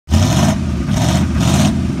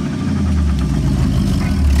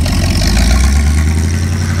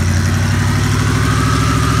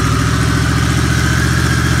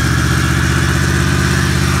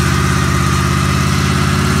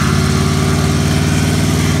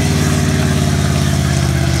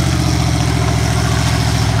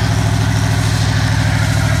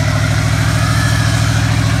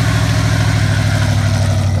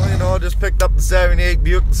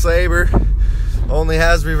Buick LeSabre. Only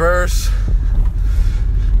has reverse.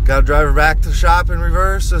 Gotta drive her back to the shop in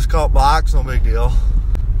reverse. Just call it blocks, no big deal.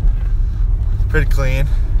 Pretty clean.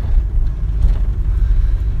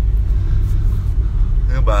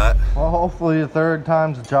 You bet. Well, hopefully the third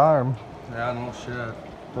time's a charm. Yeah, no shit.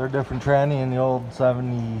 Third different tranny in the old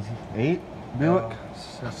 78 Buick.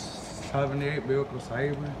 78 Buick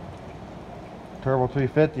LeSabre. Turbo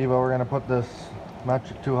 350, but we're gonna put this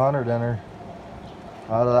metric 200 in her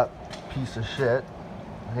out of that piece of shit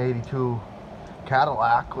 82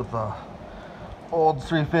 Cadillac with a old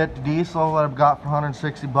 350 diesel that I've got for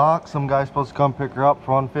 160 bucks. Some guy's supposed to come pick her up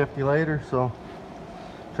for 150 later, so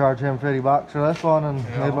charge him 50 bucks for this one and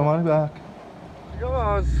leave my money back. There she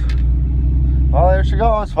goes. Well, there she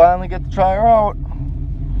goes. Finally get to try her out.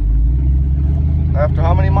 After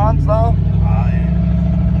how many months now?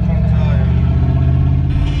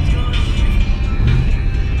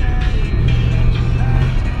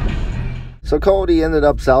 So Cody ended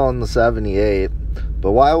up selling the 78,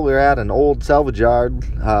 but while we were at an old salvage yard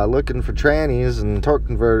looking for trannies and torque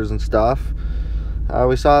converters and stuff,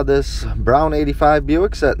 we saw this brown 85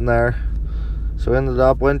 Buick sitting there. So we ended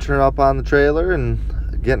up wintering up on the trailer and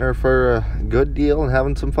getting her for a good deal and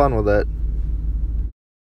having some fun with it.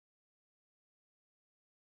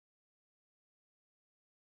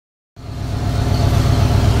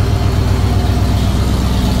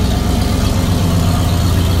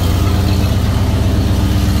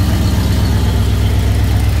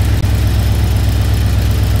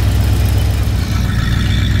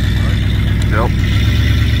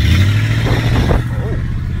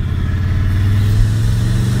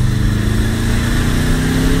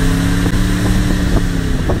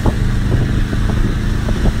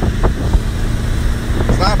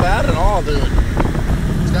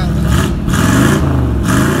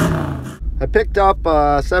 I picked up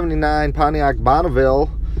a 79 Pontiac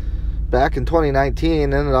Bonneville back in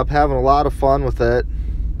 2019, ended up having a lot of fun with it.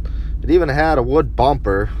 It even had a wood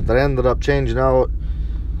bumper that I ended up changing out,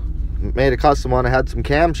 made a custom one. I had some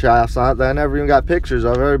camshafts on it that I never even got pictures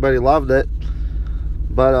of. Everybody loved it,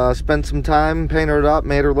 but spent some time, painted it up,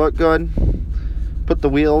 made her look good, put the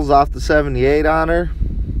wheels off the 78 on her,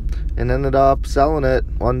 and ended up selling it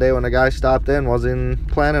one day when a guy stopped in. Wasn't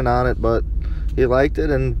planning on it, but he liked it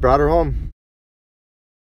and brought her home.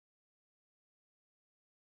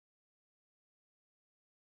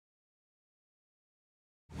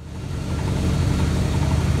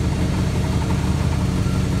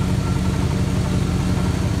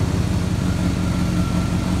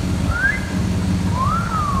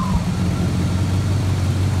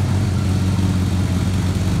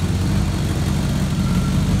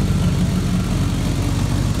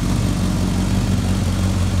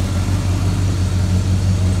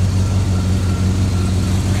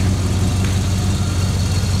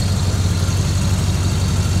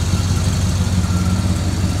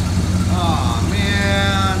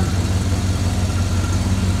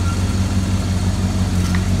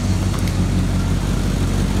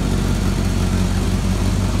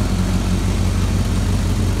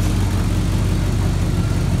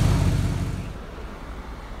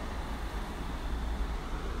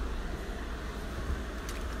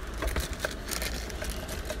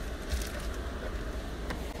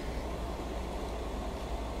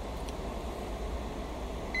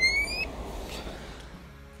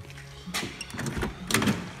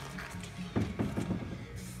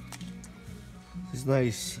 These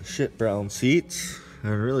nice shit brown seats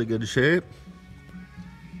are in really good shape.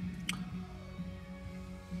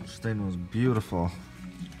 This thing was beautiful.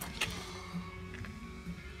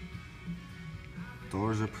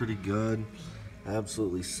 Doors are pretty good.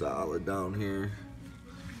 Absolutely solid down here.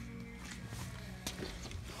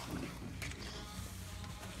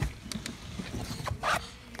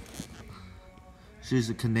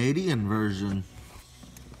 She's a Canadian version.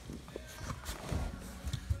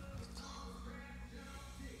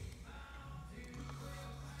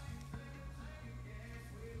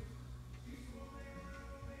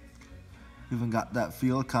 Even got that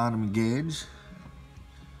fuel economy gauge.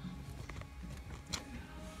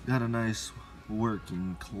 Got a nice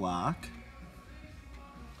working clock.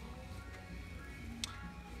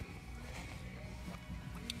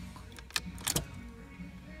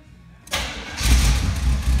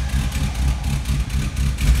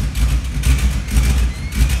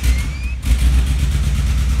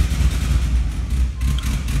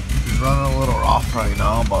 She's running a little rough right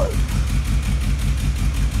now, but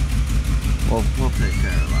we'll take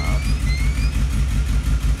care of that.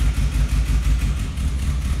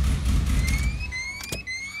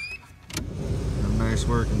 A nice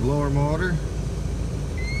working blower motor.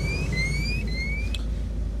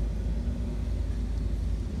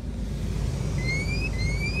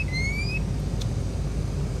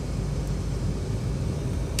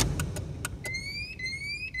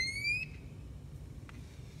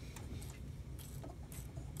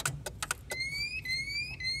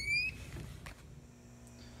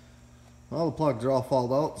 All the plugs are all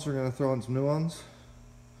fouled out, so we're going to throw in some new ones.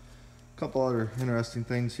 A couple other interesting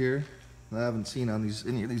things here that I haven't seen on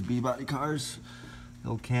any of these B-body cars. The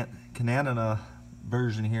old Canana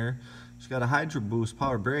version here. It's got a Hydro Boost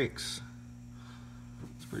power brakes.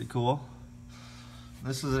 It's pretty cool.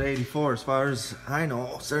 This is an 84. As far as I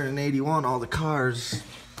know, starting in 81, all the cars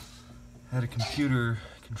had a computer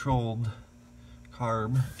controlled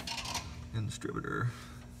carb and distributor.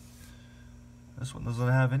 This one doesn't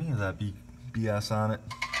have any of that BS on it.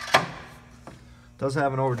 Does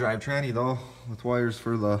have an overdrive tranny though, with wires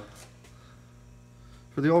for the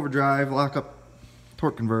overdrive lock-up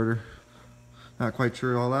torque converter. Not quite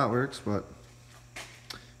sure how that works, but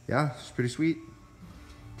yeah, it's pretty sweet.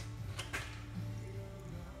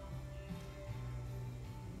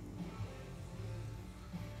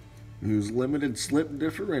 Use limited slip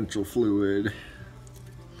differential fluid.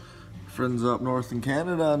 Friends up north in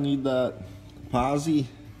Canada need that posse.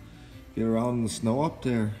 Get around in the snow up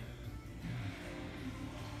there.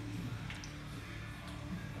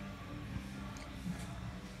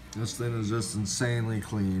 This thing is just insanely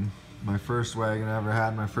clean. My first wagon I ever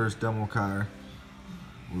had, my first demo car,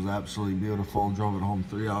 was absolutely beautiful. Drove it home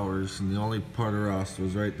 3 hours, and the only part of rust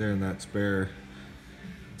was right there in that spare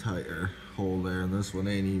tire hole there, and this one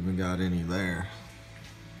ain't even got any there.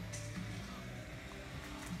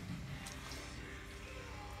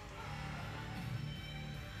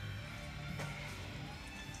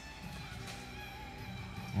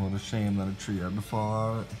 What a shame that a tree had to fall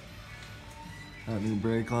on it. Got new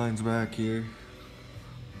brake lines back here.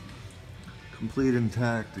 Complete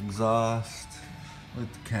intact exhaust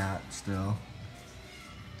with the cat still.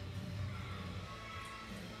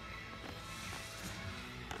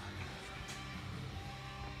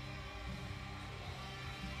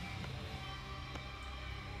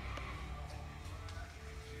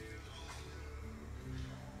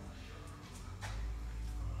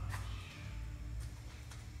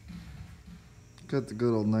 Got the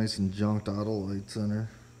good old nice and junked auto lights in her.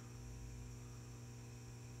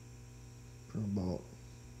 From about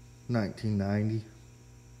 1990.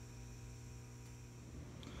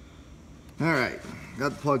 Alright, got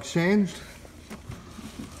the plugs changed.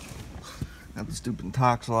 Got the stupid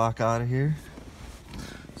Tox lock out of here.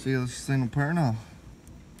 See how this thing will pair now.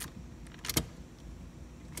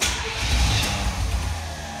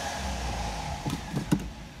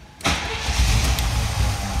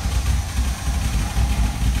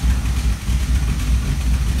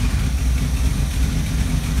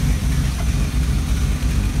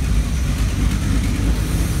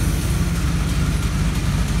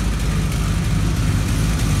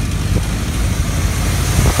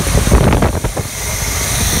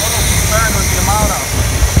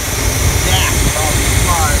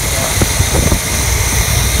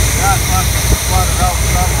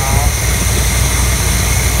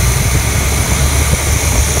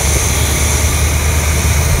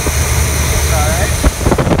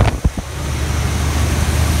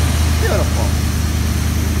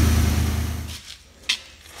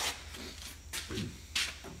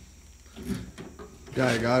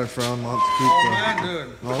 Guy I got it from wants to keep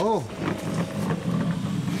Oh,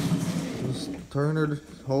 just turn her,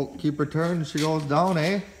 keep her turned, she goes down,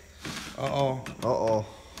 eh? Uh-oh. Uh-oh.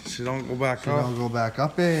 She don't go back She up. don't go back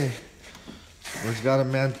up, eh? Or she got a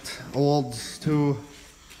mint olds too.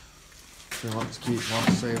 She wants to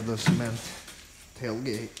save the cement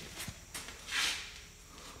tailgate.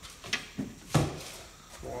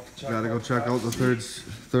 Gotta go check out the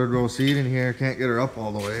third row seat in here. Can't get her up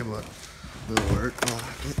all the way, but it'll work.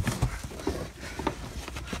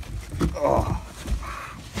 Oh,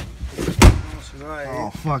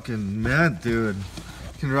 oh, fucking mint, dude.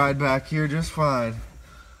 Can ride back here just fine.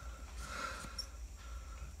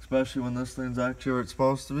 Especially when this thing's actually where it's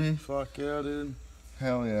supposed to be. Fuck yeah, dude.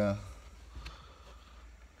 Hell yeah.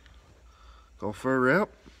 Go for a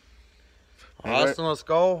rip. Austin, let's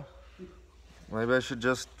go. Maybe I should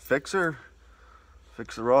just fix her.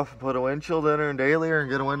 Fix the roof and put a windshield in her and dailier and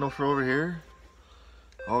get a window for over here.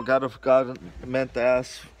 Oh, got a meant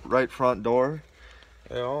ass right front door.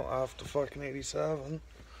 Yeah, after fucking 87.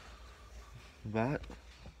 Bet.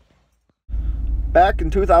 Back in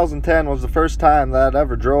 2010 was the first time that I'd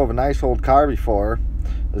ever drove a nice old car before.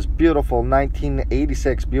 This beautiful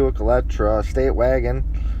 1986 Buick Electra state wagon.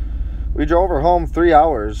 We drove her home 3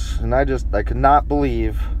 hours, and I could not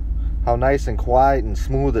believe how nice and quiet and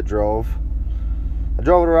smooth it drove. I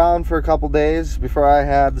drove it around for a couple days before I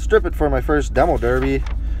had to strip it for my first demo derby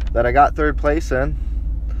that I got 3rd place in.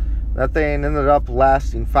 That thing ended up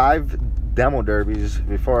lasting 5 demo derbies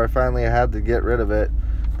before I finally had to get rid of it.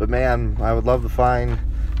 But man, I would love to find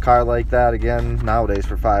car like that again nowadays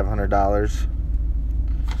for $500.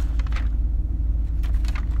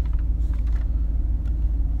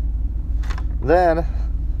 Then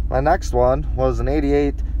my next one was an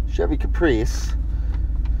 88 Chevy Caprice.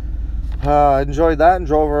 I enjoyed that and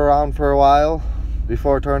drove her around for a while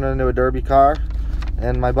before turning into a derby car.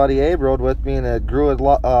 And my buddy Abe rode with me, and it grew a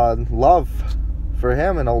love for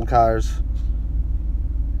him in old cars.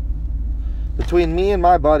 Between me and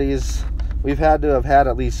my buddies, we've had to have had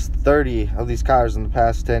at least 30 of these cars in the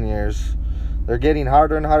past 10 years. They're getting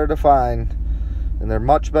harder and harder to find, and they're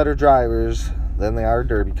much better drivers than they are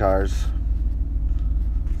derby cars.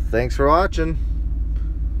 Thanks for watching.